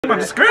About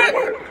to scrap?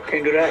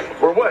 Can't do that.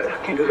 For what?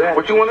 Can't do that.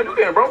 What you want to do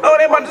then, bro? Oh,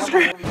 they about to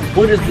scrap.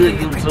 What is good,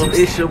 YouTube?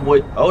 It's your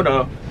boy. Hold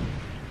on.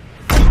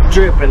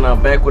 Drip, and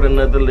I'm back with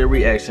another little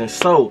reaction.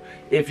 So,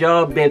 if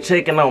y'all been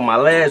checking out my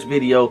last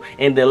video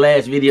and the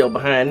last video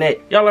behind that,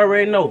 y'all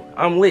already know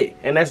I'm lit,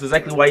 and that's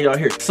exactly why y'all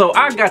here. So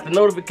I got the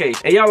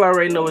notification, and y'all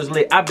already know it's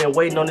lit. I've been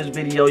waiting on this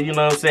video, you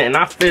know what I'm saying? And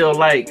I feel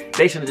like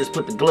they should have just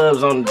put the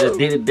gloves on and just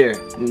did it there.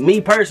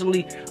 Me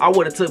personally, I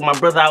would have took my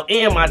brother out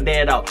and my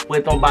dad out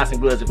with them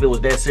boxing gloves if it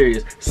was that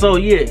serious. So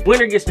yeah,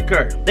 winner gets the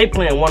car. They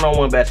playing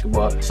one-on-one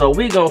basketball. So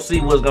we gonna see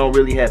what's gonna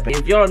really happen.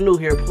 If y'all new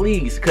here,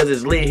 please, cause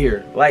it's lit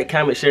here, like,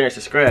 comment, share, and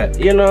subscribe.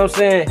 You know what I'm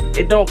saying?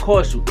 It don't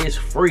cost you, it's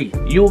free.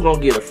 You gonna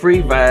get a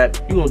free vibe,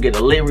 you gonna get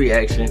a lit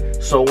reaction,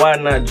 so why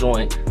not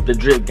join the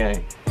Drip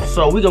gang?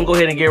 So we gonna go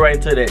ahead and get right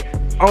into that.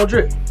 On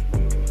Drip.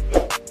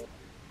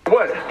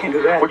 What? Can't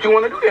do that. What you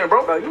want to do then,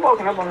 bro? Bro, you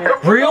walking up on me.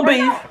 Real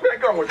beef.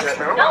 Go with that,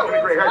 man.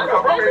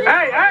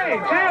 Hey,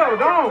 chill,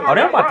 don't. Oh,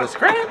 they about to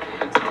scrap?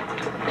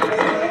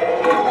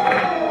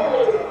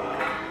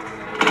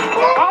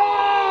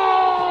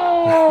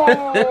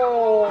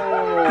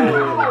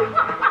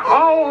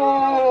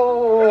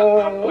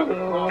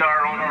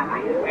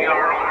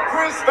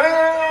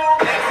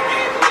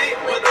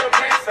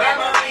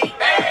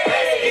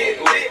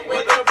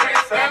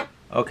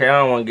 Okay, I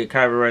don't want to get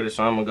copyrighted,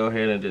 so I'm gonna go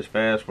ahead and just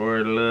fast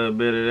forward a little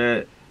bit of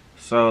that.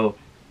 So,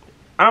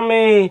 I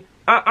mean,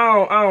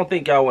 I don't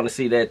think y'all want to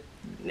see that.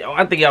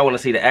 I think y'all want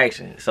to see the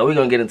action. So we're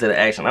gonna get into the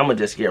action. I'm gonna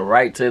just get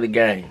right to the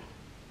game.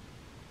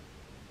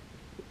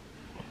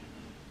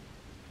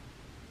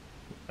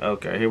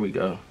 Okay, here we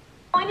go.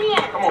 Come on.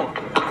 Yes,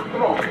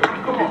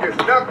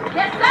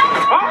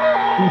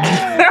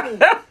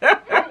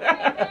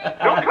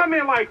 don't come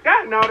in like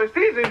that now. The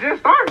season just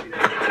started.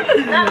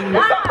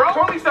 What's up, bro?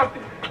 Show me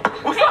something.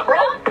 What's up, bro?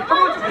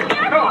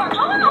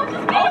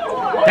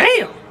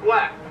 Damn.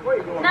 What? Where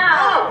you going? No.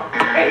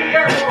 Hey,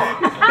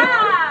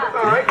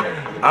 all right.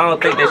 I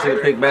don't think they should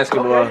have picked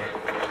basketball.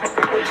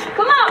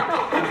 Come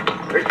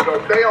on. There you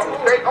go. Stay on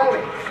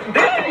it.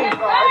 Yes,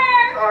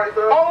 All right,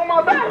 sir. Oh,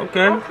 my back.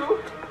 Okay.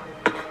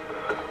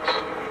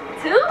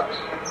 Two?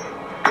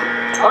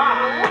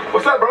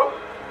 What's up, bro?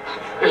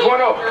 It's 1-0.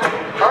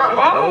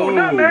 Oh,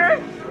 nutmeg.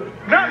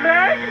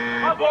 Nutmeg.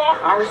 My ball.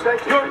 I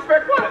respect you. You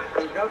respect what?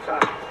 No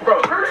time. Bro,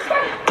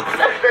 respect.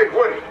 Stay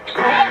with it.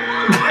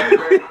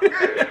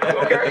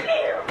 Okay.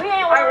 We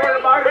ain't I ain't worried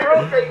about it, bro.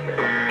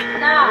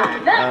 Nah,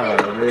 nothing.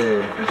 Oh,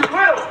 man. Too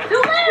little.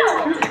 Too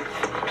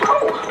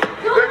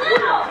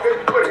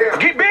little.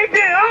 Get big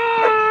then.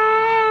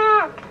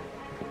 Ah!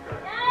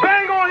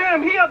 Bang on him.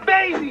 He a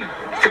baby.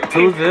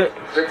 Who's it?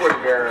 Stick with it,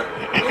 Darren.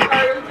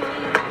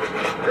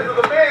 This is a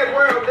man's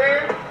world,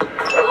 Dan.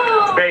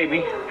 Baby.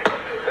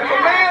 This is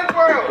a man's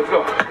world. Let's go.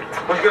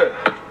 What's good?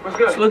 What's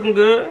good? It's looking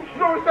good. You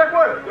don't respect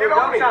what? Get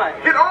on me.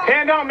 Get on me.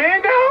 Hand down,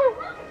 man down.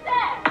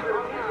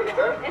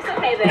 It's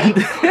okay, baby.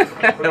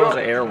 That was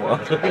an air wall.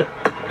 Nope.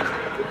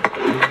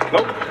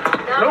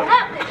 No,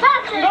 nothing.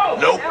 Nothing. No.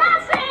 Nope.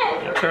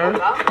 Nothing. Okay.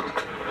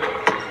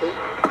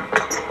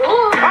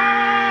 Ooh.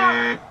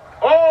 Ah!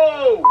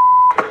 Oh!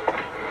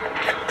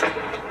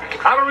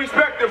 I don't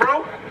respect it,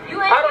 bro.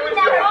 You ain't doing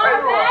that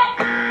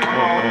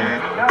ball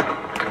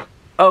back.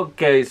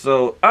 Okay,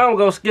 so I'm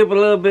gonna skip a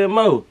little bit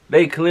more.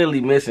 They clearly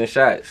missing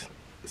shots,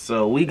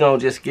 so we gonna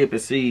just skip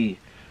and see.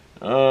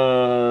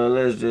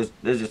 Let's just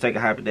take a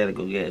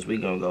hypothetical guess. We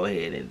gonna go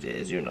ahead and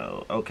just, you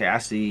know. Okay, I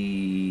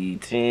see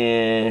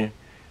 10,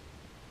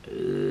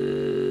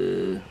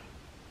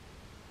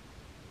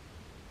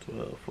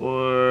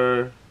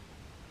 12-4.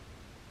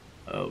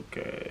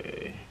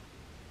 Okay.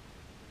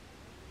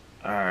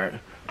 All right,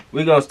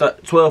 we gonna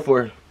start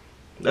 12-4.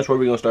 That's where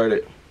we gonna start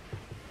it.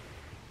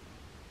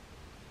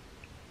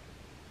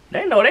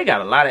 They know they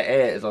got a lot of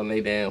ads on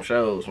their damn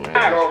shows, man.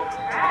 That's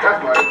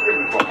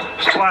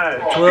my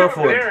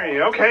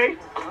 12-4. Okay.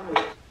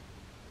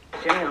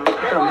 Damn,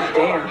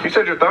 damn. You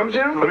said your thumb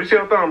jam? Let me see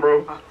your thumb,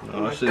 bro.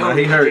 Oh shit, now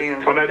he hurt.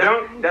 On that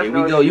dunk? Here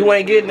we go. You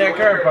ain't getting that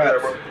car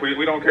pops.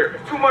 We don't care.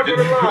 Too much of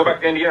the line. Go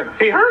back to Indiana.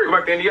 He hurt. Go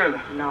back to Indiana.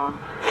 No.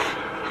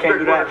 Can't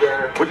do that.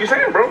 What you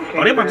saying, bro?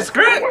 Oh, they about to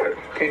scrap?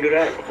 Can't do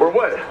that. For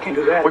what? Can't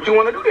do that. What you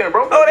want to do then,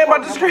 bro? Oh, they about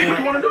to What scrap.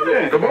 you want to do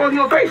then? The ball in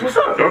your face. What's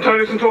up? Don't turn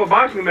this into a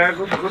boxing match.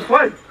 Let's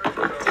play.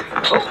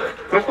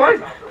 Let's play.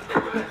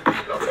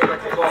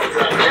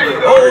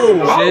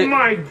 Oh, Oh shit.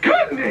 my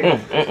goodness.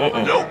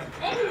 Nope.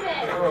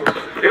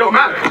 It don't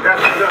matter.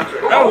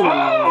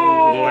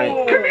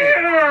 Oh, Come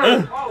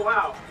here. Oh,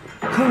 wow.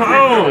 come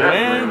on,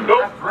 man.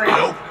 Nope.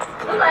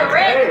 Look like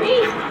red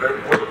meat.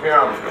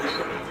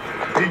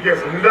 He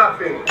gets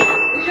nothing.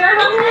 You sure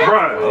about that?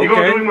 Bruh, you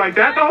gonna Okay. do him like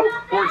that though?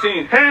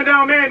 14. Hand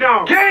down, man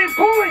down. Game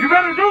point. You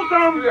better do You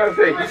something. gotta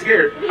say, he's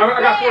scared.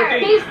 I got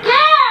 14. He's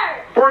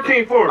scared.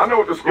 14-4. I know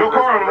what the score Your is.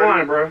 car on the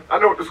line, bro. I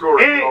know what the score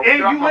is. And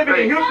bro. you living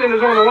in Houston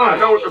is on the I line.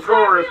 know what the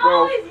score is,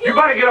 bro. You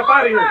about to get up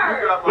out of here.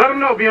 Let him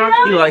know,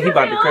 Beyonce. He like he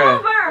about to cry.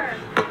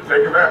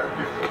 Take advantage.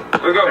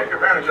 Let's go. Take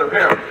advantage of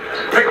him.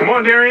 Come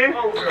on, Darian.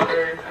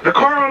 The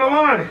car on the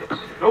line.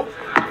 No, it's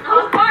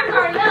hard,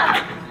 hurry up.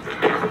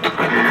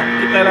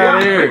 Get that out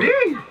of here. D.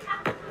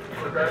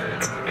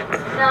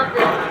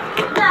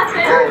 Nothing.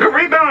 Nothing. Good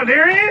rebound,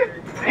 Darian.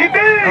 He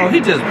did. Oh, he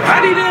just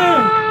bodied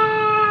him.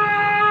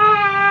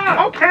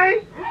 Okay.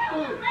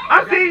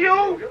 I see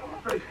you.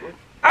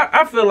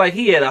 I feel like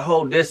he had a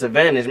whole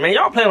disadvantage, man.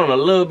 Y'all playing on a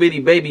little bitty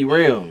baby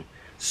rim.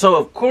 So,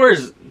 of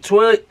course,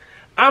 12...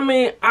 I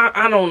mean,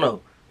 I don't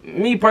know.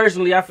 Me,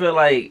 personally, I feel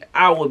like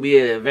I would be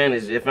at an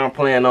advantage if I'm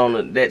playing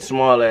on that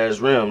small-ass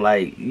rim.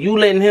 Like, you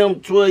letting him,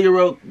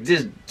 12-year-old,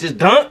 just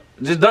dunk?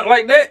 Just dunk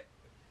like that?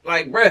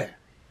 Like, bruh.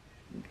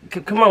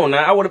 Come on,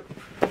 now. I would have...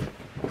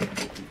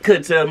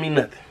 Couldn't tell me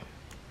nothing.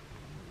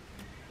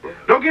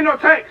 Don't get no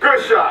tank.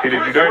 Good shot. He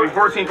did you dirty.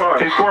 14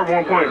 points. He scored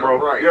 1 point, bro.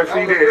 Right. Yes,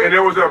 he did. And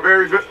there was a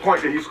very good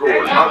point that he scored.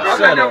 I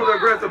think that was an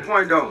aggressive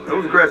point, though. It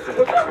was aggressive.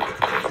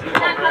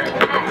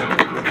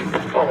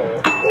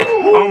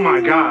 Oh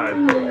my God.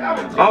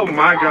 Oh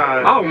my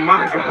God. Oh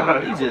my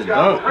God. He just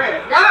dunked.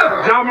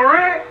 John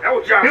Morant? That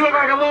was John. He look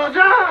like a little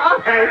John?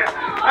 Okay.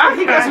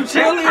 He got some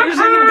cheerleaders in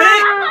the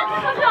back.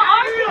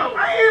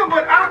 I am,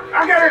 but I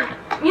got it.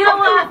 You know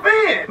what?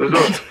 Fan. Let's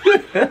go.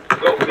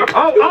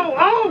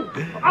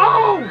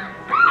 Oh.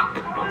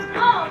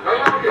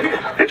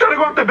 He trying to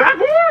go off the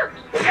backboard?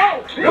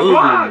 Good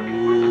block.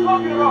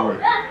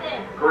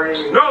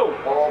 Green. No.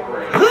 All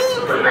green.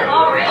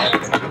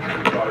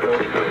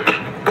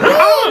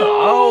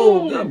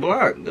 Oh, good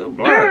block. Good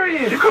block.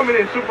 Darian, you coming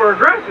in super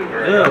aggressive.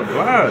 Good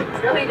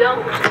block. No, he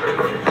don't.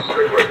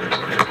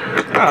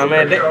 Oh,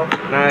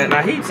 man.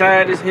 Now he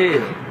tired as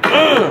hell.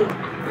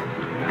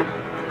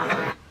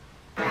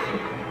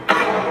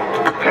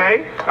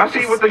 Okay, I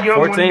see what the young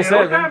one did. 14-7.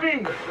 What's that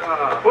mean?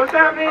 What's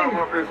that mean? Come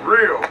up is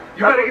real.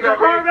 You better get your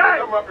car back.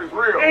 Come up is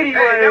real. Anyway,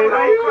 Hey, that was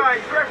man. old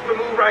Clyde Drexler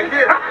move right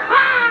there.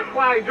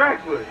 Clyde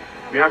Drexler.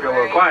 Yeah, I got a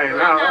little quiet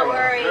now. Don't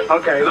worry.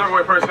 Okay. It's over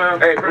with first time.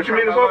 Hey, What you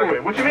mean it's over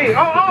with? What you mean?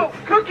 Oh,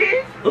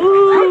 cookie.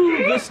 Ooh,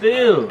 good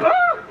steal.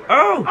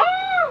 Oh.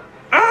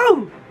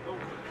 Oh.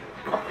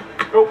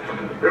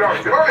 Get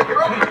off.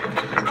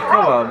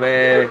 Come on,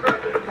 man.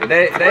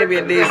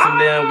 David did some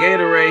damn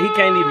Gatorade. He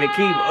can't even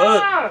keep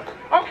up.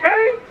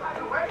 Okay.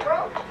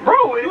 Bro,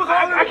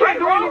 I can't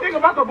do anything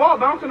about the ball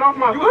bouncing off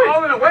my You foot. was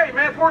all in the way,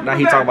 man. Now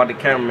he talking about the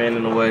cameraman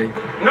in the way.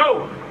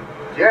 No.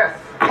 Yes.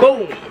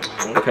 Boom.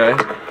 Okay.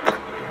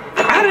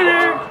 Out of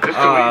there.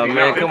 Oh,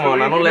 man, come on.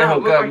 Now don't let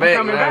him come back,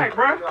 coming man. back,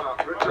 bro.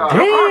 Good job.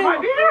 Damn.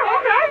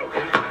 Okay.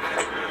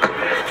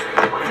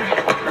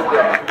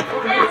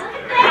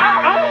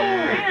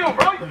 Damn,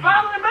 bro, you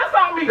following mess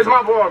on me. It's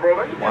my ball, bro.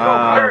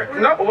 Wow.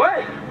 No, what?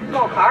 You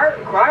gonna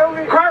cry on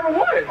me? Cry for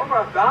what? Oh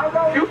my God,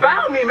 bro. You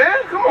fouled me, man.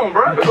 Come on,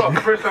 bro. Let's go.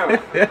 First time.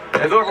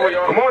 It's over with,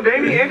 y'all. Come on,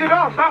 Davey. End it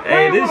off. Stop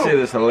Hey, playing this with shit him.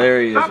 is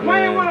hilarious, Stop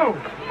playing with man.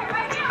 him.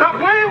 Stop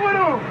playing with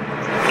him.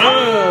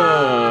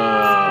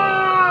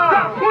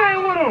 Stop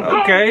playing with him.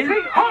 Okay.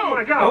 Oh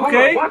my God.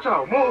 Okay. Watch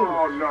out. Move.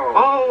 Oh, no.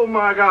 Oh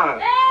my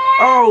God.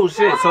 Oh,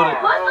 shit.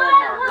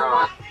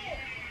 Oh,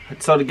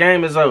 So the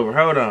game is over.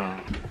 Hold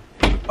on.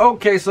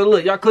 Okay, so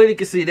look, y'all clearly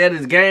can see that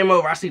is game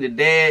over. I see the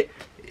dad.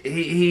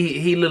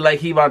 He look like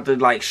he about to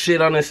like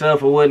shit on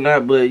himself or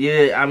whatnot. But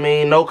yeah, I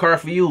mean, no car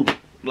for you.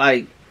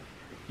 Like,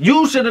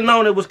 you should have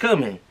known it was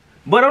coming.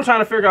 But I'm trying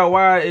to figure out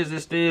why is it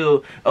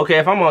still okay.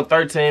 If I'm on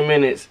 13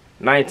 minutes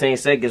 19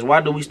 seconds,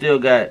 why do we still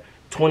got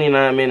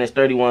 29 minutes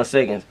 31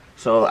 seconds?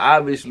 So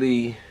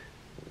obviously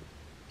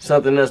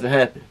something else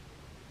happened.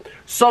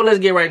 So let's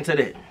get right into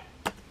that.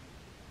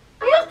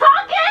 Who's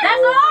talking?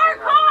 That's our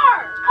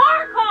car.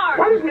 Our car.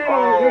 Why this man Oh,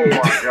 on his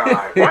my knees?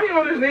 God. Why you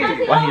on his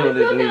knees? Why he on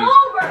his Took it knees?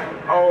 over.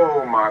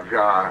 Oh, my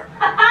God.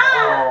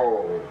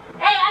 Oh.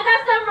 Hey, I got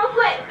something real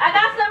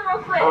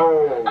quick.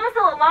 Oh. I'm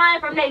still a line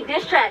from Nate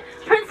diss track.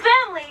 Prince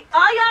family,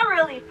 are y'all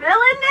really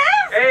feeling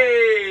this?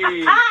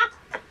 Hey.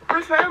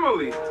 Prince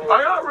family.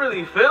 Are y'all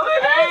really feeling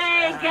it?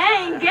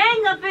 Hey,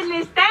 gang up in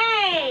this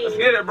thing. Let's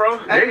get it, bro.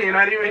 They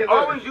not even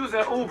always using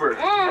Uber.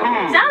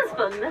 Sounds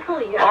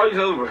familiar. Always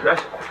Uber.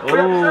 That's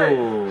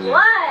Oh.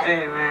 What?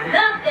 Hey, man.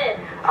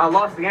 Nothing. I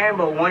lost the game,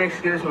 but one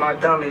excuse my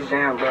dumbest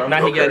jam, bro.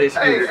 Now he got his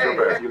Hey,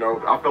 excuse. you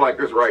know, I feel like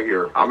this right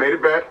here. I made a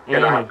bet,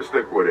 and I have to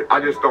stick with it. I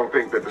just don't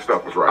think that the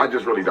stuff was right. I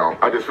just really don't.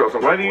 I just felt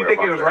some. whether you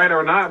think it was right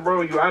or not,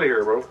 bro, you out of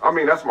here, bro. I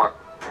mean, that's my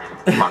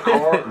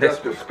car. That's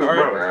just stupid,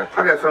 Bro. man.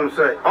 I got something to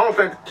say. I don't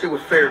think she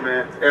was fair,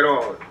 man, at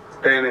all.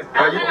 Damn it.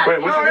 How you?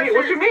 Wait, what you mean?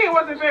 What you mean it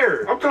wasn't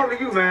fair? I'm talking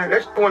to you, man.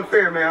 That's wasn't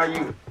fair, man. How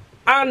you?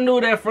 I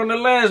knew that from the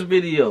last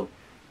video.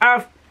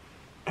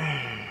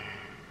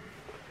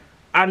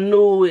 I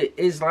knew it.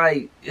 It's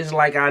like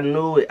I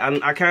knew it.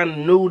 I kind of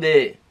knew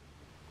that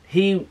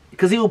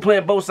because he was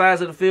playing both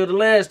sides of the field the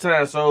last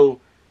time. So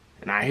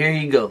now here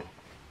he go.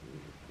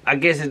 I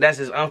guess that's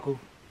his uncle.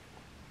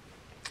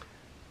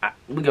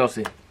 We gonna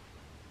see.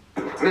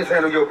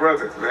 Mishandle your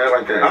brother, man,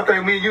 like that. I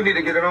think me and you need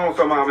to get it on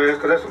somehow, man,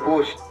 because that's some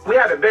bullshit. We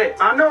had a bet.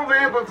 I know,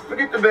 man, but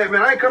forget the bet,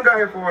 man. I ain't come down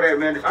here for all that,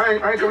 man. I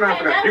ain't come down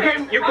for that.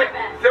 You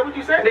can't say what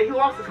you said, that he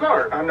lost his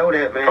car. I know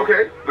that, man.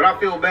 Okay. But I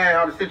feel bad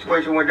how the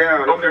situation went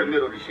down in the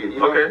middle of the shit. You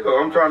know? Okay.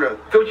 So I'm trying to.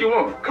 Say what you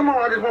want. Come on,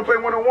 I just want to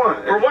play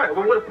one-on-one. For what?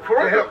 For To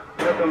what? help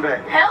Help them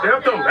back.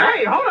 Help them back.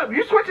 Hey, hold up.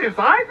 You switching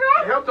sides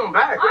now? Help them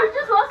back. Aren't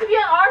you supposed to be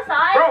on our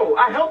side? Bro,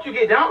 I helped you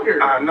get down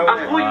here. I know that.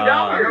 I flew you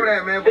down here. I know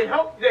that, man. They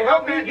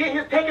helped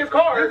me take his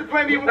car. This is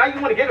plan B. Now you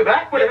want to give it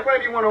back? This is plan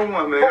B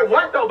 101, man. For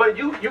what though? But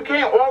you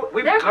can't all.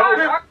 Their cars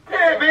are.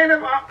 Yeah,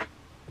 man.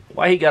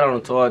 Why he got on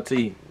a toy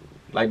tee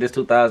like this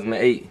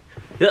 2008?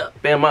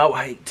 Yep, in my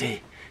white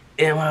tee.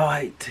 In my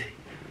white tee.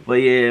 But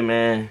yeah,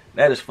 man,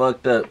 that is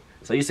fucked up.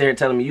 So you sit here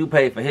telling me you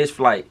paid for his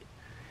flight.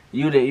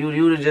 You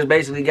just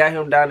basically got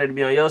him down there to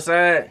be on your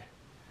side.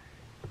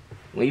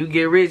 When you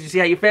get rich, you see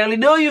how your family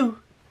do you?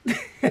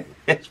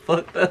 That's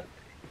fucked up.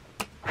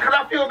 Cause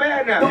I feel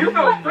bad now. You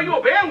know, so you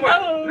a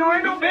bandwagon? No,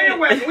 ain't no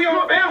bandwagon. We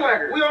all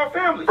bandwagon. We all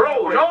family.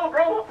 Bro, no,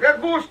 bro. That's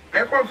bullshit.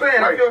 That's what I'm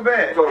saying. I feel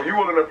bad. So you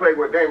willing to play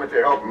with Damon to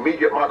help me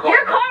get my car?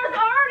 Your car's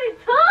already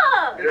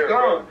took. Yeah,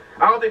 Gone.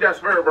 I don't think that's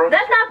fair, bro.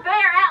 That's not fair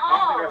at all. I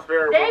don't think that's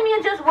fair, bro.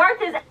 Damien just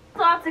worked his ass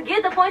off to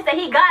get the points that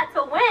he got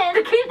to win,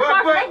 to keep the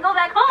car so they can go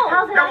back home.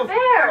 How's it not That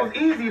fair? was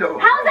easy though.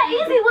 How's that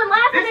easy when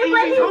last time they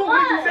played he What you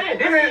won? saying?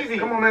 This easy.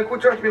 Come on, man. Quit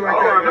trusting me like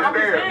I don't that.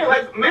 understand.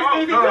 Like, this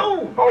easy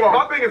too. Hold on.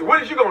 My thing is,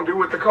 what is you gonna do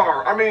with the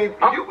car? I mean,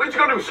 what you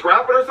gonna do?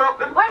 Scrap it or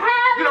something? We're You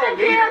having don't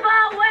a need it.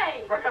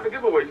 giveaway. I have a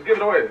giveaway. Just give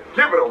it away.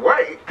 Give it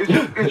away?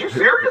 Is you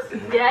serious?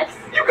 Yes.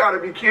 You gotta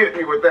be kidding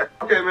me with that.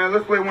 Okay, man.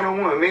 Let's play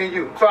 1-on-1. Me and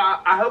you. So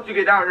I helped you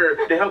get down here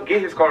to help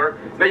get his car.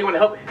 Now you want to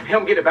help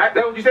him get it back?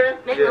 That what you saying?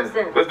 Make no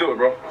sense. Let's do it,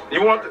 bro.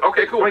 You want?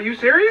 Okay, cool. Are you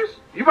serious?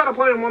 You about to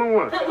play him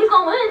 1-on-1? He's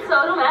gonna win,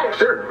 so it don't matter.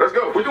 Sure. Let's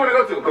go. What you want to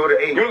go to? Go to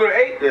 8. You want to go to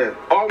 8?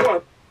 Yeah. All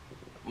one.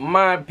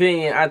 My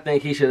opinion, I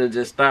think he should have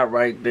just stopped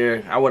right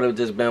there. I would have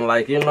just been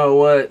like, you know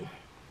what?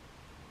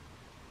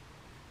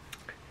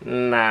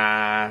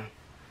 Nah.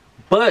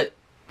 But,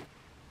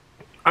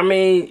 I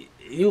mean,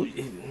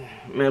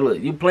 man, look,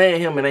 you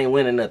playing him and ain't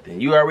winning nothing.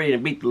 You already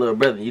beat the little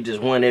brother. You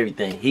just won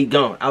everything. He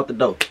gone, out the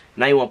door.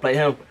 Now you want to play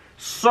him?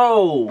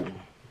 So,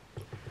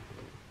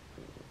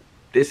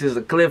 this is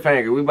a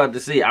cliffhanger. We about to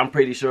see. I'm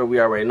pretty sure we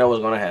already know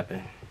what's going to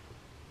happen.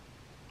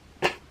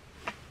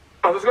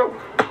 Oh, let's go.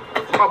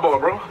 My boy,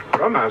 bro.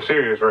 I'm not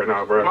serious right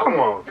now, bro. Come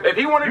on. If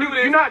he want to do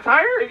this, you not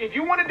tired? If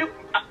you want to do,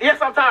 yes,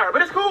 I'm tired,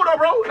 but it's cool though,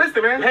 bro.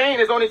 Listen, man, pain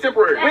is only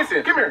temporary. Yeah.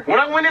 Listen, come here. When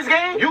I win this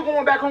game, you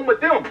going back home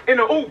with them in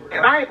the Uber,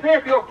 and I ain't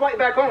paying for your flight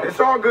back home. It's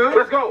all good.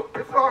 Let's go.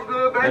 It's all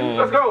good, baby.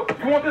 Let's go.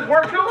 You want this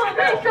work too?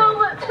 Okay, show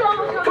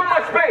Too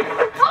much space.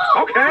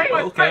 Oh, Okay.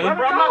 Okay. Space,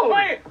 bro. I'm not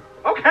playing.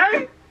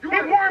 Okay. He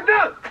warmed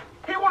up.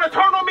 He want to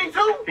turn on me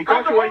too? He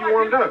caught you while you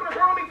warmed up. You want to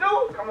turn on me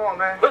too? Come on,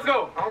 man. Let's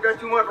go. I don't got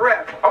too much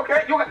rap.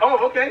 Okay.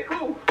 Okay.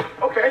 Cool.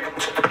 Okay.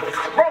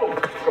 Bro.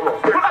 Come on.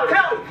 What I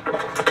tell you?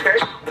 Okay.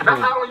 That's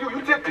how on you.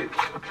 You tipped it.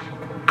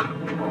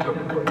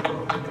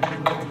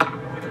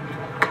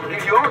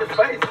 You on his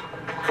face.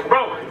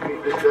 Bro.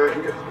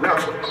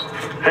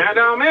 Hand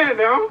down, man,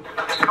 down.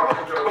 What's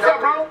up,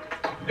 bro?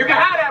 You can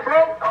have that, bro.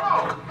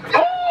 Oh!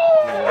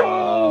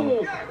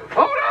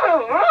 Hold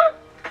on, huh?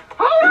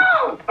 Hold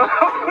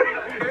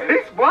on!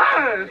 He's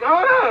blind.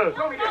 Hold on.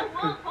 Show me this.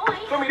 One point.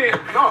 Show me this.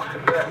 No.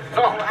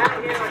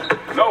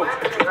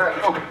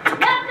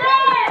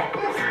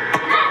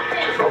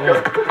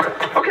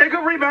 Okay,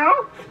 good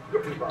rebound.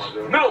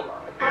 No.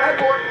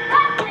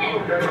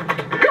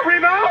 Good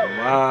rebound.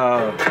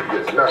 Wow.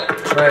 It's not.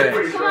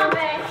 Trash. Come on,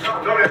 babe.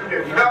 Don't let me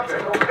get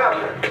nothing.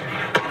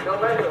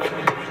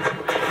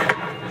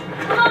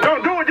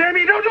 Don't do it,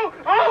 Jamie. Don't do it.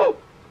 Oh!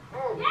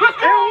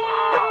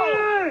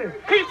 Oh.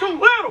 He's too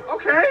little.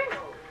 Okay.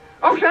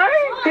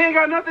 He ain't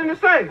got nothing to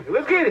say.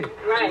 Let's get it.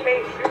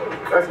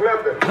 That's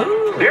nothing.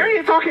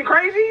 Darian talking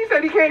crazy. He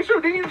said he can't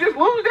shoot. Didn't you just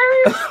lose,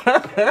 Darian?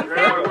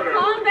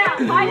 Calm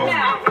down. Fight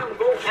down.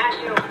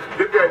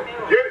 Get that.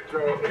 Get it,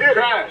 Joe. Get it.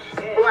 Trash.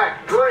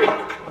 Black. Green.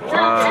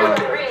 Wow.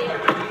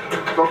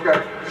 Okay.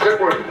 Sit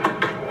with me.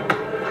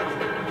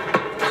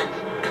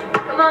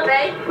 Come on,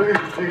 babe. Please,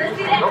 Let's see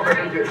please. that Don't let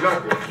him get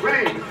nothing.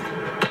 Please.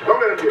 Don't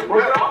let him get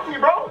What's nothing. off you,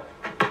 bro?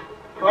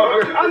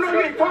 I know you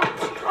ain't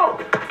talking. Oh.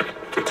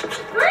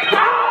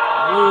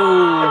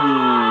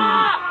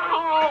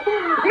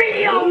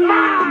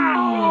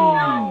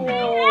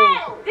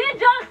 Did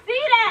y'all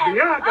see that?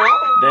 Yeah, dog.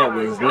 That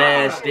was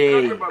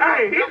nasty.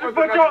 Hey, he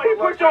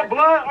put your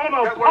blood on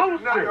a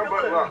poster.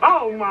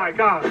 Oh my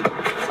God.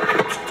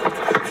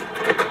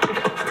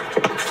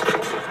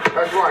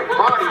 That's right.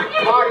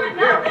 Body,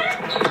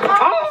 yeah.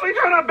 Oh, he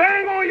trying to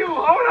bang on you.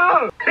 Hold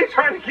up. He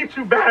trying to get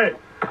you back.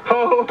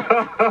 Hold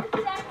up.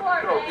 That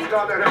court, You babe.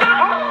 got that.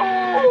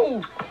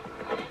 Oh!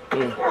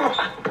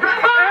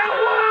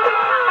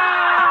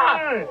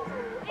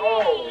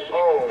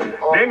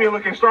 Oh. Damien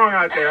looking strong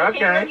out there.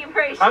 Okay. Looking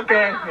pretty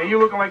Okay. strong. And you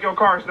looking like your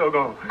car's still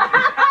going. Hey,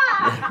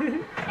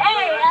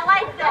 I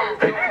like that.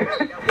 I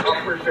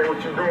appreciate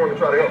what you're doing to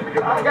try to help me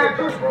get my got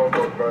you.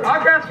 but I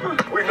got you.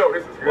 we know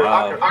this is good.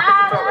 Wow. I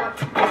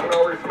can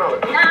already smell it.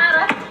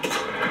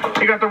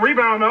 Nada. You got the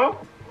rebound though.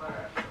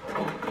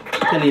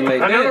 Couldn't he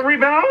make Another that?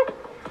 rebound.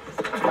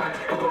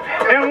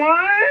 And one.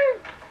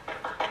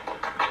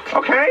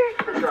 Okay.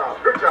 Good job.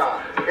 Good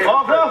job.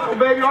 All hustle,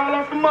 baby. All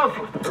off the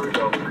muscle. Here we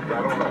go. I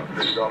don't know.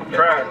 Here we go.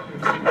 Trash.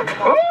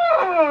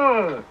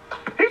 Oh!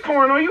 He's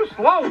scoring on you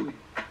slowly.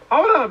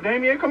 Hold up,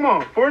 Damien. Come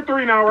on.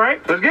 4-3 now,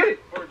 right? Let's get it.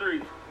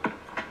 4-3.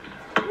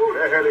 Ooh,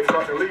 that had they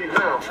start to leave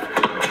now.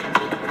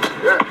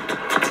 Yeah.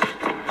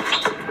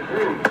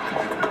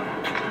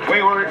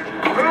 Wait, wait.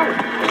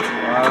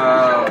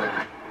 Wow.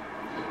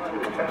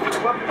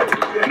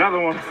 Another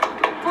one.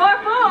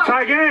 4-4.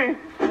 Tie game.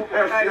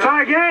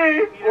 Tie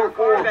game.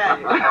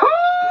 4-4.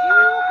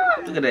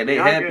 Look at that. They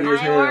happy as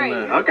hell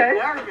now. Okay.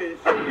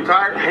 You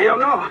tired? Hell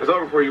no. It's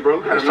over for you,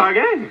 bro. It's tie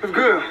game. It's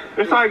good.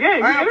 It's tie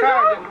game. I'm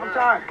tired. I'm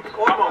tired.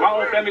 My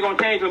whole family gonna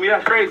change on me.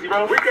 That's crazy,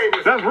 bro. We can't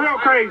even. That's real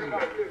crazy.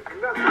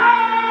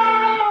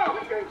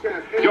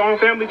 Your own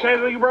family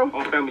changing you, bro?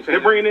 Whole family They're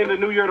change. bringing in the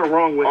new year the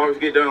wrong way. Always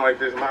get done like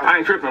this, man. I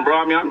ain't tripping, bro.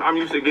 I mean, I'm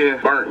used to getting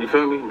burnt. You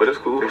feel me? But it's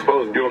cool.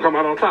 Exposing. You gonna come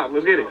out on top?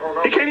 Let's get it.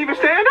 He can't even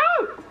stand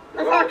up.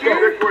 That's not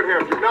Stick with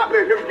him. Do not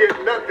let him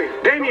get nothing.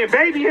 Damien,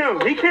 baby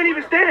him. He can't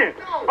even stand.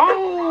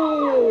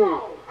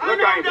 Oh! Look,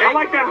 I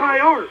like that high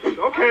arch.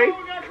 Okay.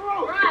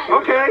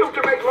 Okay. Just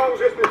to make long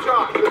distance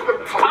shots.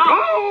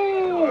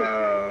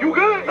 Oh! You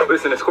good?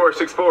 Listen, the score is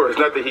 6-4. There's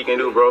nothing he can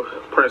do, bro.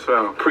 Prince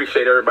found.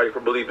 Appreciate everybody for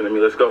believing in me.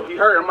 Let's go. He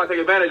hurt. I'm gonna take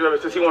advantage of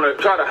it since he wanna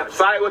try to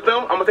side with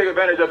them. I'm gonna take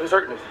advantage of his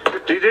hurtness.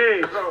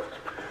 GG.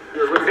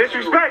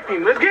 Disrespect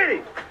him. Let's get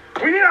it.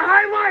 We need a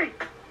highlight.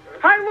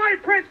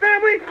 Highlight, Prince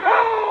family.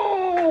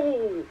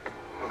 Oh!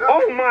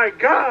 Oh my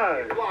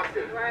God.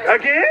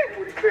 Again?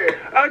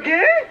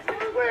 Again?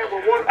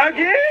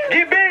 Again?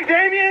 Get big,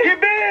 Damien.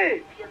 Get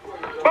big.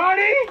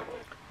 Body.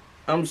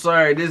 I'm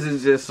sorry, this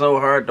is just so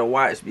hard to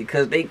watch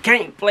because they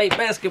can't play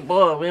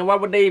basketball, man. Why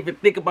would they even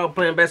think about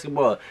playing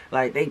basketball?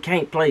 Like, they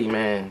can't play,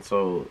 man.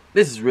 So,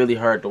 this is really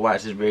hard to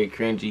watch. It's very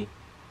cringy.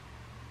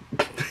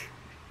 Body.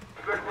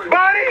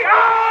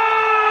 Ah!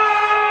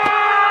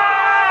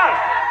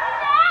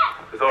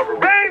 It's over.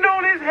 Banged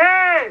on his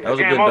head. That was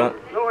a good dunk.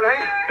 No, it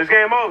ain't. This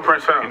game over.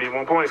 Prince found. You need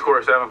 1 point.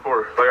 Score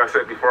 7-4. Like I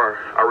said before,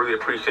 I really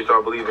appreciate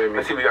y'all believing in me.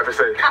 Let's see what you got to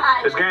say.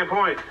 It's game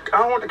point. I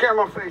don't want the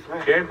camera on face,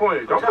 man. Game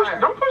point. Don't push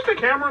the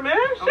camera, man.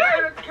 I'm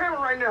looking at the camera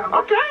right now.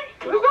 Okay.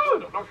 Let's do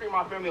it. Don't treat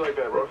my family like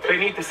that, bro. They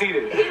need to see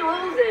this. He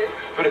losing.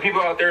 For the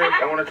people out there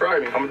that want to try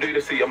me, I'm going to do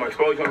this to see. I'm going to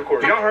expose you on the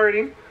court. Y'all heard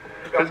him.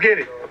 Let's get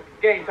it.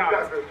 Game time.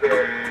 Oh,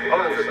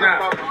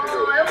 snap. Oh,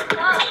 it was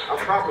close. I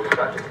promise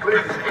you,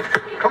 please.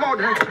 Come on,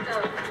 dude.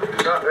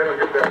 Not let him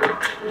get that.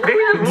 Did he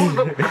just lose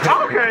the...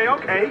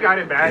 Okay, he got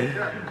it back.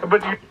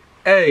 But you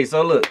Hey,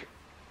 so look.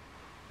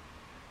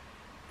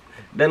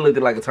 That looked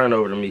like a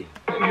turnover to me.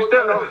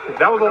 still...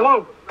 That was a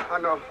low. I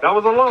know. That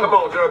was a low. Come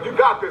on, Judge. You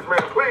got this,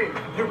 man. Please.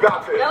 You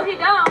got this. No, he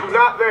don't. Do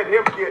not let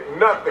him get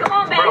nothing. Come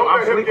on, baby. Don't I'm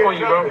let him sleep get on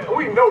you, bro. nothing.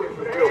 We know this is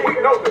good. We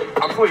know this.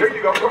 I'm sleep. Here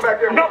you go. Come back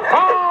there. No.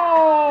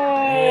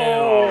 Oh!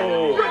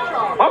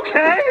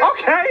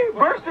 Okay.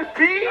 Burst the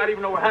speed. I don't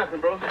even know what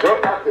happened, bro.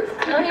 Bro, got this.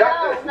 No, he got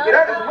don't. this. No,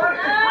 That he is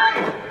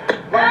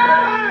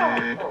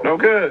money. No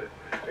good.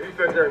 And you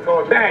sat there and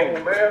told you, Dang.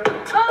 oh,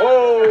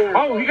 man.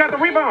 Oh, he got the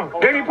rebound.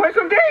 Then he play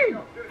some D.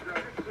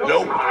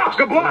 Nope.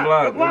 Good block.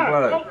 Good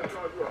block.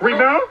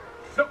 Rebound.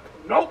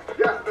 Nope.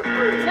 Yes, that's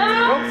great.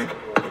 No.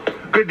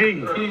 Good D.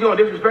 You gonna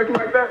disrespect me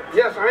like that?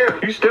 Yes, I am.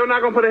 You still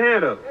not gonna put a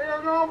hand up.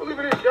 Hell no, I don't believe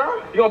in this,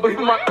 y'all. You gonna believe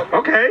my...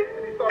 Okay.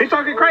 He's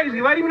talking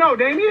crazy. Let him know,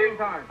 Damien.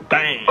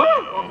 Dang.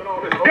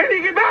 Oh!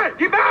 Damien, get back!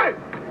 Get back!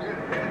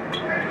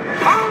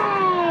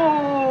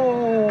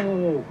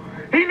 Oh!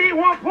 He need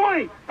 1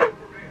 point.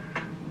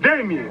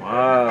 Damien.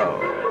 Wow.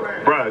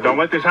 Bruh, don't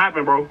let this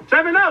happen, bro.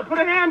 7 up. Put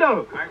a hand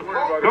up.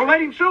 Don't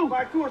let him shoot.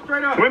 Back to it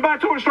straight up. Win by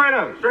 2 and straight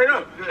up. Straight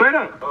up. Straight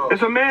up.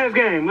 It's a man's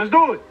game. Let's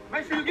do it.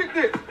 Make sure you get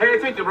this. Pay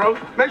attention, bro.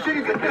 Make sure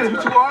you get this. You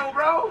too old,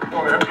 bro?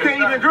 You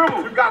can't even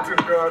dribble. You got this,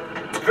 Judge.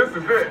 This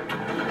is it.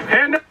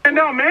 Hand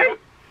down, man.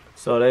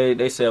 So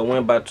they said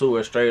win by 2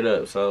 or straight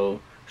up. So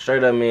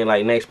straight up mean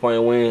like next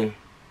point win.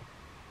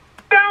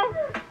 Down.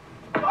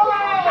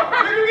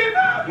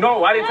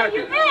 No, I didn't touch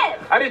You it.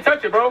 missed. I didn't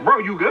touch it, bro. Bro,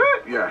 you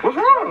good? Yeah. What's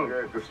wrong?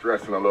 Yeah, just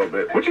stressing a little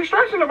bit. What you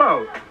stressing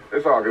about?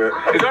 It's all good.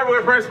 It's over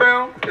with, Prince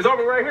found. It's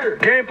over right here.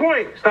 Game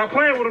point. Stop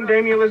playing with him,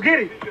 Damien. Let's get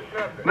it.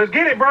 Let's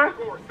get it, bro.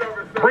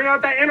 Bring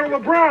out that inner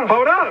LeBron.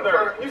 Hold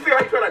up. You see how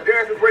he's trying to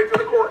dance his way to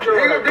the court? He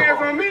gonna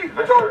dance on me.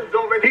 I told you,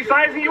 don't let He's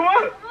sizing you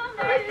up.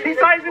 He's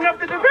sizing up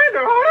the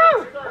defender. Hold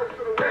up.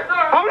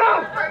 Hold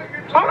up.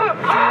 Hold up.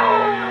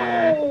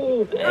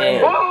 Oh.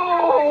 Damn.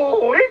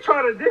 Oh. He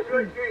trying to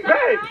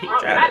disrespect. He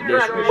tried to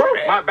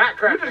disrespect. My back You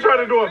crack. just trying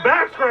to do a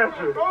back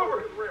scratcher. It's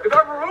over. It's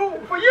over who?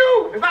 For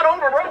you. It's not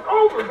over, bro. It's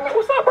over.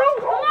 What's up, bro?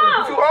 It's over.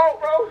 You too old,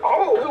 bro.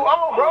 Too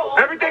old, bro.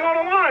 Everything on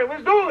the line.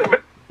 Let's do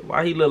it.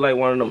 Why he look like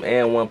one of them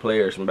and one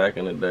players from back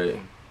in the day?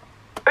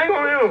 Hang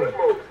on him.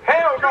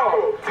 Hell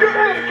no. You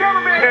man, the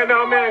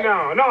cameraman. Man,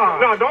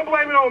 no, don't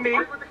blame it on me.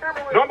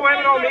 Don't blame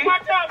it on me.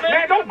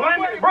 Man, don't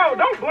blame it. Bro,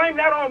 don't blame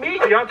that on me.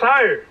 Y'all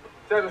tired.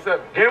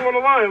 7-7. Game on the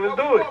line. Let's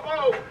do it.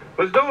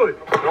 Let's do it.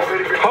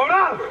 Hold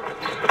up.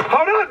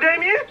 Hold up,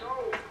 Damien.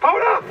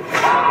 Hold up.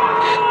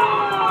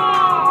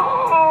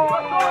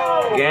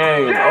 Oh.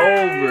 Game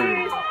over.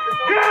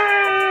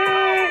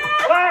 Game.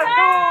 Let's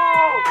go.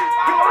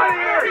 Get out of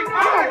here.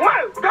 Oh,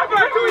 what? That's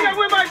by 2. You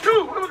win by 2.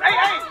 It was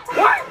 8-8.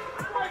 What?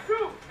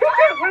 He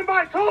said win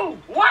by 2.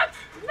 What?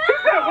 He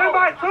said win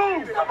by 2.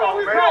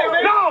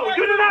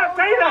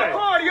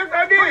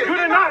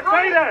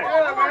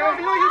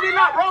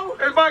 bro.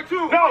 It's by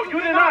 2. No,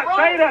 you did not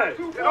say that.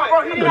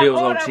 But it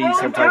was on cheese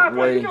some type of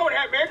way. You know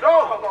that, man. Come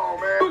on,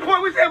 man. 2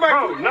 points, we said by 2.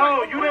 Bro,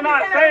 no, you did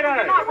not say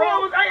that. Bro,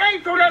 it was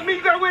 8-8, so that means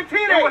you gotta win 10.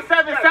 It was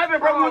 7-7,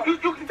 bro. You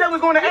can tell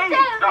it's going to 8. Come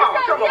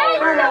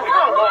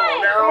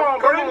on,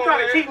 bro. You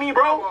trying to cheat me,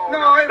 bro?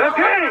 No, that's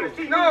game.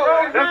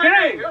 No, that's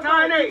game.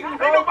 9-8. Ain't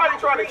nobody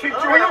trying to cheat you.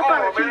 You're You're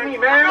trying to cheat me,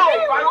 man.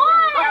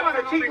 You're trying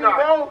to cheat me,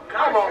 bro.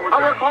 Come on with I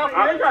work hard for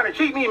you. They trying to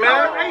cheat me,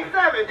 man.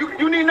 8-7.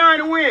 You need 9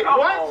 to win.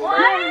 What?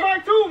 You only by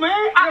 2,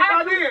 man.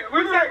 I did.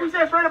 We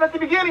said straight up at the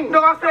beginning.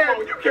 No, I said. Come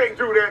on, you can't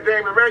do that,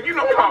 Damon, man. You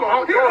know, come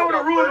on. You know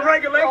the rules and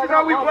regulations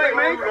how we play,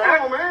 man. Come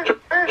on, man.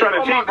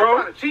 Trying to cheat,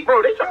 bro.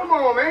 Bro, they come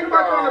on, man.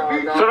 Nobody trying to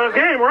beat you. So that's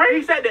game, right?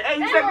 He said the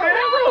 8. He said the 8,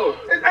 bro.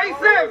 It's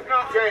 8-7.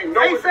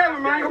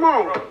 8-7, man. Come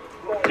on.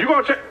 You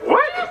gonna check?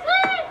 What?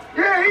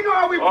 Yeah, he know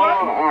how we play.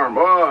 Arm.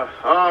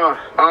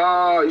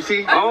 You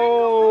see?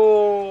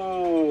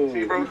 Oh.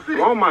 See, bro.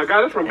 Oh my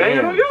God, that's from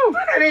banging on you.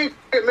 That ain't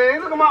shit, man.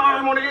 Look at my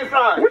arm on the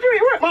inside. What you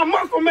mean? What? My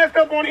muscle messed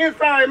up on the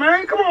inside,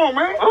 man. Come on,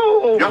 man.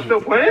 Oh, y'all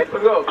still playing? Let's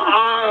go. Does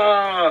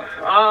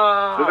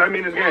that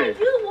mean it's game?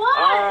 You won.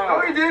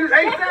 Oh, he did. It's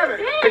 8-7.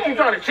 Think you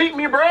trying to cheat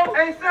me, bro?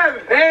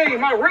 8-7. Hey,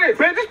 my wrist.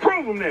 Man, just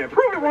prove them then.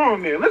 Prove it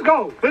wrong then. Let's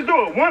go. Let's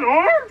do it. One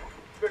arm?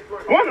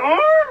 One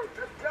arm?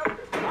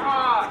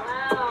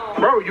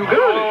 Bro, you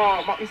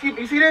good. You see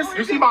this?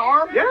 You see my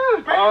arm? Yeah.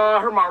 I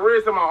hurt my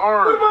wrist and my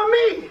arm. What about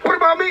me? What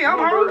about me? I'm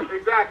hurt.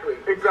 Exactly.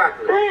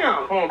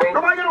 Damn. Come on, bro.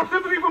 Nobody got no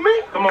sympathy for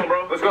me? Come on,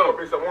 bro. Let's go.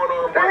 It's a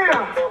one-arm.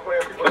 Damn.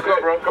 Let's go,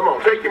 bro. Come on.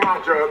 Take him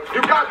out, Chubb.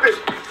 You got this.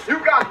 You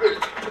got this.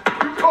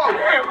 You caught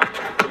him.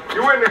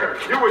 You in there.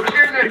 You was in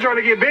there. You trying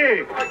to get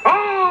big.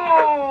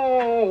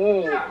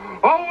 Oh.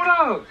 Hold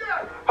up.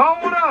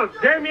 Hold up.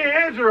 Damien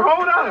Andrew,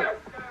 hold up.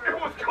 It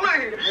was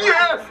clean.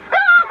 Yes.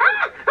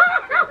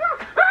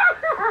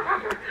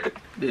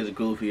 This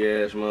goofy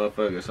ass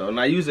motherfucker. So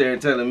now you there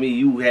telling me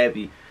you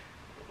happy.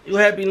 You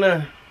happy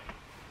now?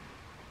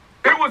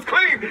 It was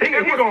clean. He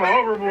going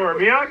overboard,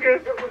 Bianca.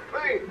 It was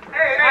clean.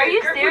 Are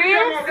you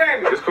serious?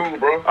 It's cool,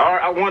 bro. All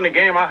right, I won the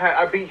game.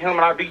 I beat him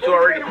and I beat you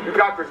already. You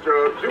got this,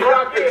 Chubb. You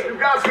got this. You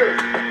got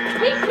this.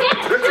 He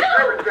can't This is shoot.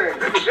 everything.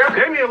 This is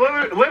everything. Damien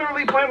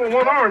literally playing with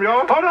one arm,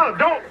 y'all. Hold up.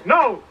 Don't.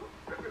 No.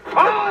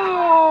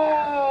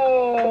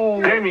 Oh!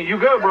 Damien, you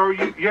good, bro?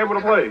 You able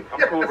to play? I'm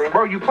cool, bro.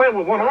 Bro, you playing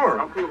with one arm.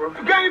 I'm cool, bro.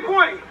 Game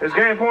point. It's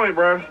game point,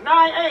 bro.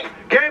 9-8.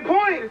 Game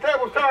point. The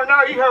table's turned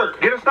now. He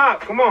hurt. Get a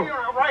stop. Come on.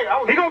 All right.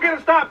 He gonna get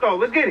a stop, though.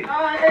 Let's get it.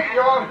 9-8,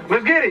 y'all.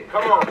 Let's get it.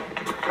 Come on.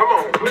 Come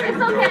on. Please. It's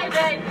okay,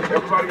 babe.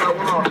 Everybody got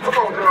one arm. Come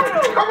on,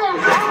 Chubb. Come on,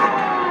 Chubb.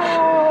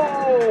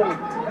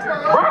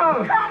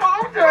 Bro. Come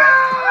on,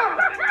 Chubb.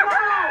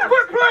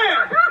 Quit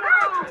playing.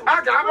 I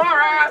got my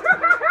eyes.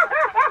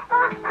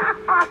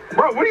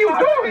 Bro, what are you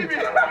doing?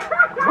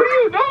 What are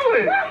you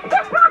doing?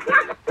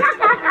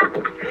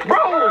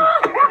 Bro.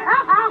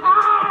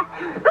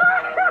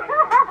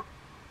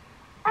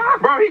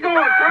 Bro, he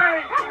going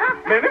crazy.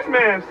 Man, this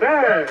man's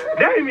sad.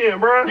 Damien,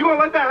 bro. You gonna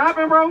let that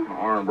happen, bro?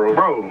 Arm, bro.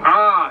 Bro.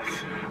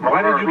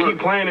 Why did you keep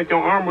playing if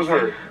your arm was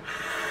hurt?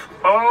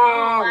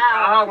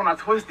 When I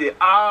twisted.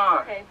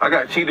 Okay. I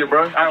got cheated,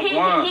 bro. I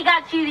won. He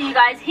got cheated, you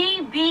guys.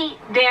 He beat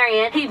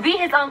Darian. He beat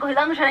his uncle. His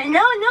uncle trying to,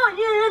 no,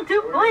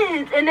 2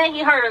 points. And then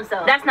he hurt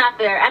himself. That's not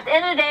fair. At the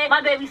end of the day,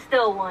 my baby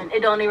still won.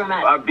 It don't even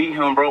matter. I beat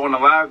him, bro. In the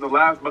last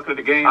bucket of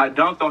the game, I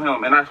dunked on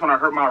him, and that's when I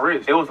hurt my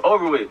wrist. It was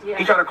over with. Yeah.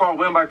 He tried to call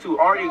win by 2.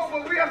 Already,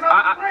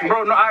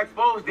 bro, no, I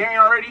exposed Darian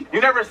already. You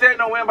never said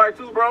no win by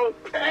 2, bro.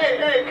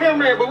 Hey,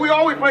 cameraman, but we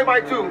always play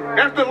by 2.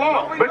 That's the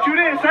law. But you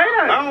didn't say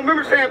that. I don't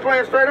remember saying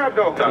playing straight up,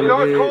 though. You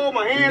know, it's cold.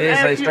 My hands. You didn't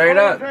say straight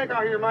up.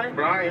 Out here, man.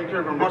 Bro, I ain't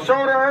tripping, bro. My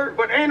shoulder hurt,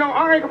 but I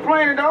ain't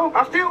complaining, though.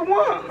 I still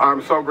won. I'm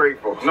so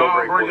grateful. So No,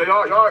 grateful.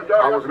 bro, y'all,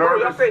 I was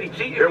nervous. Y'all said he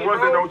cheated. There me,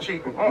 wasn't bro. no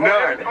cheating. None.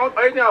 None.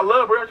 Everything I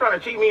love, bro. Y'all trying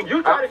to cheat me.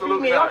 You trying to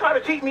cheat me. Y'all trying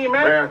to cheat me,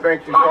 man. Man,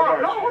 thank you so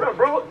much. No, hold up,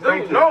 bro. Dude,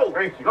 Thank you. no.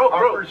 Thank you. No, I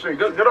bro. appreciate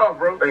Get it. off,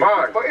 bro. Thank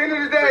Bye. you. But end of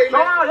the day, no,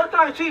 y'all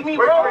trying to cheat me,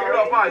 bro. You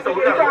trying to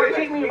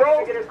cheat me,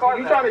 bro. You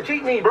trying to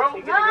cheat me, bro.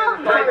 You trying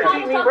to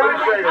cheat me, bro.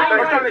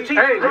 You trying to cheat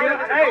me,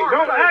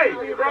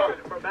 bro.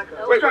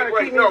 Wait, trying to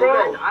cheat me, no,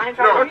 bro. no.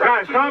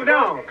 Guys, calm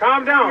down.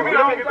 Calm down. You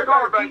don't get the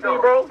car back,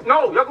 bro.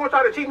 No, y'all gonna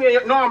try to cheat me.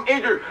 No, I'm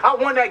injured. I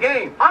won that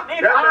game. I'm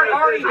injured. I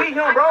already beat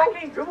him, bro. I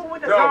can't dribble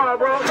with the Nah,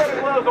 bro. Throw the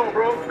gloves on,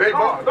 bro.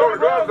 Throw the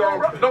gloves on.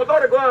 No,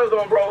 throw the gloves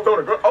on, bro. Throw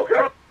the gloves.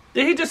 Okay.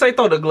 Did he just say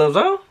throw the gloves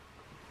on?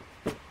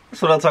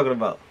 That's what I'm talking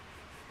about.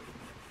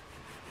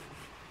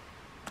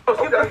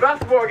 Skip this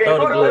basketball game.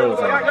 Throw the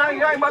gloves on. Y'all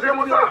ain't about to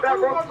come back, bro.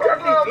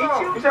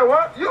 You said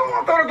what? You don't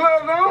want to throw the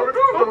gloves on?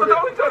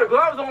 Don't throw the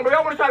gloves on, bro.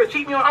 Y'all want to try to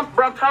cheat me on? I'm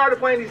tired of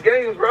playing these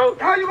games, bro.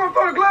 How you gonna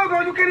throw the gloves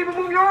on? You can't even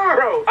move your arm.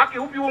 Bro, I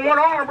can hoop you with one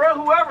arm, bro.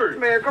 Whoever.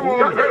 Man, come on.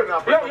 You better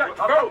not put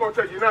I'm gonna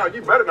tell you now,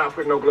 you better not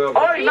put no gloves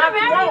on. Oh, you knocked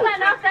you out. It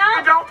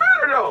don't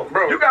matter though.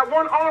 Bro, you got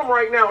one arm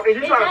right now and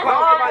you trying to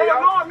call somebody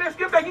out. No, man,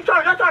 skip that.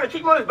 Y'all trying to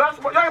cheat me on this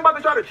basketball. Y'all ain't about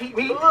to try to cheat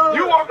me.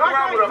 You walk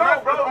around with a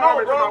mouth, bro.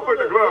 No, bro. Put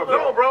the gloves on.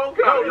 No, bro.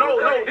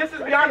 No. bro, this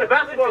is beyond the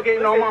basketball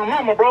game, no, my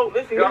mama, bro.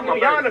 Listen, this is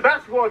beyond the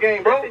basketball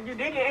game, bro. You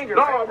did get injured.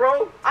 No,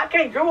 bro. I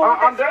can't do it.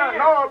 I'm done.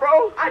 No,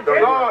 bro. I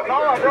did. No,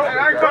 bro.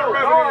 I ain't trying to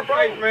rub it in your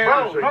face, man.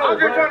 I'm just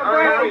trying to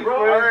blame you,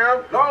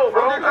 bro. No,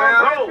 bro.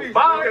 No,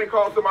 Bob. You can't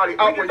call somebody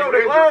out when We can throw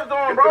you're the gloves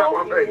on,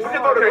 bro. We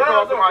can throw the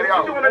gloves on.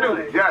 What you want to do?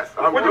 Yes,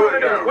 I'm What you want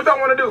good to do? now. What y'all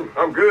want to do?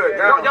 I'm good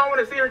now. Y'all want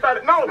to see her try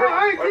to? No, bro.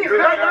 I ain't seeing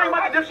it. I ain't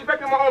about to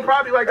disrespect my own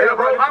property like that,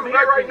 bro. I'm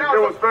here right now.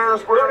 It was fair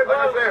and square.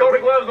 Throw the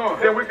gloves on.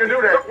 Then we can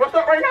do that. What's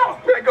up right now?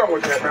 Man, go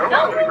with that, man. I'm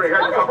not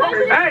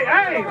Greg.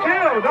 Hey,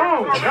 chill,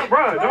 don't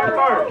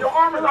start. Your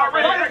arm is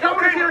already. Y'all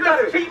want to see her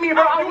try to cheat me,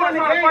 bro? I won the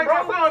game, bro.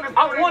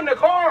 I won the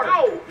car.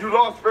 No. You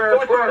lost fair and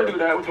What you want square. to do,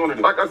 Dad? What you want to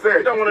do? Like I said,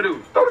 What y'all want to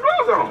do? throw the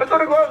gloves on. Let's throw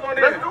the gloves on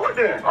then. Let's do it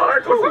then. All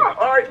right, cool. What's up?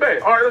 All right,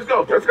 bet. All right, let's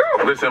go. Let's go.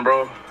 Listen,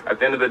 bro. At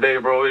the end of the day,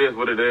 bro, it is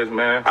what it is,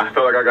 man. I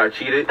felt like I got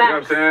cheated. You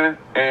know what I'm saying?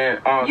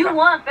 And You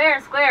won fair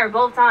and square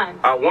both times.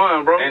 I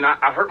won, bro, and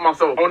I hurt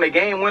myself on the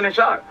game-winning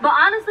shot. But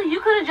honestly, you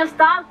could have just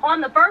stopped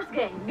on the first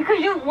game because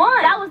you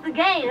won. That was the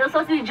game. It was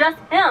supposed to be just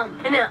him.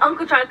 And then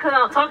Uncle tried to come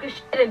out talking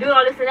shit and doing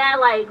all this and that.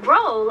 Like,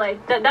 bro,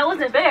 like that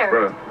wasn't fair.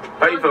 Bro,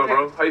 how you feel,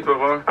 bro? How you feel,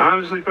 bro? I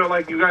honestly feel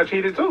like you got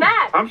cheated too.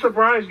 Facts. I'm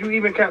surprised you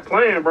even kept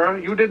playing, bro.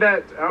 You did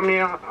that. I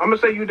mean, I'm gonna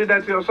say you did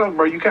that to yourself,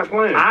 bro. You kept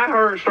playing. I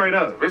heard straight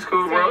up. It's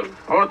cool, bro.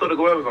 I want to throw the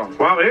gloves on.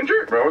 Well, I'm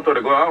injured. Bro, I want to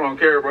throw the gloves. I don't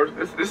care, bro.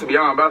 This is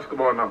beyond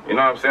basketball now. You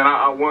know what I'm saying?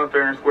 I won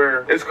fair and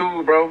square. It's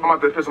cool, bro. I'm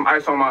about to put some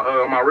ice on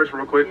my wrist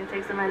real quick. You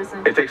take some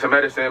medicine. It takes some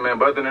medicine, man.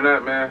 But other than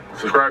that, man,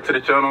 subscribe to the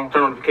channel.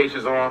 Turn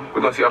notifications on.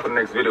 We're going to see y'all for the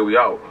next video. We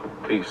out.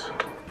 Peace.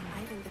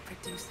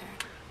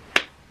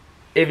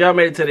 If y'all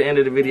made it to the end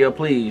of the video,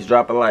 please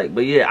drop a like.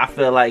 But yeah, I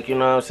feel like, you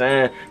know what I'm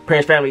saying,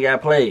 Prince family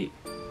got played.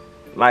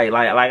 Like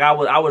I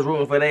was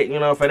rooting for that, you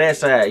know, for that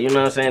side, you know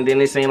what I'm saying? Then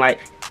it seemed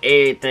like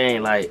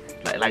everything, like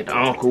the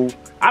uncle.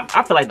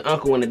 I feel like the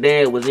uncle and the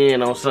dad was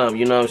in on something,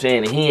 you know what I'm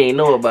saying? And he ain't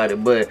know about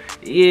it. But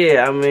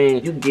yeah, I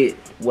mean, you get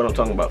what I'm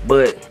talking about.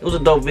 But it was a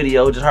dope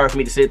video. It just hard for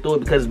me to sit through it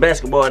because it's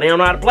basketball. They don't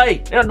know how to play.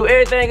 They don't do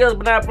everything else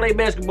but not play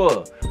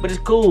basketball. But it's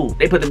cool.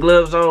 They put the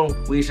gloves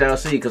on. We shall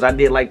see. Because I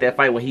did like that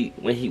fight when he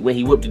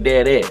whipped the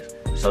dad ass.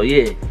 So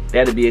yeah,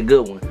 that'd be a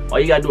good one. All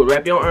you gotta do is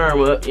wrap your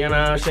arm up, you know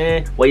what I'm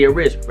saying? Wear your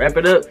wrist, wrap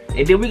it up,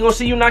 and then we gonna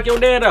see you knock your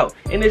dad out.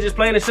 And it's just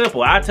plain and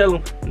simple. I tell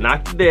him,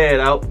 knock the dad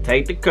out,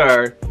 take the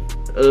car,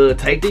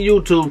 take the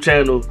YouTube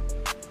channel,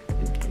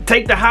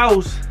 take the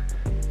house,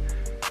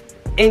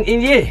 and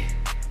yeah,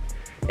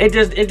 and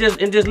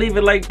just leave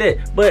it like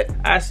that. But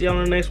I see you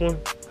on the next one.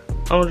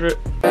 On Drip.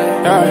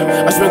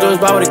 I spent those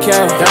ball with a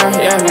cat.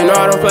 Yeah, you know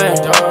I don't play,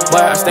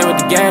 but I stay with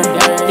the game.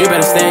 You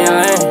better stay in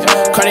your lane.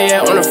 Cartier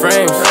on the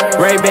frames.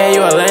 Ray-Ban, you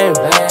a lame.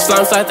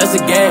 Slum side, that's a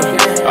game.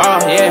 Oh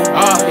yeah,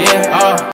 oh yeah, oh.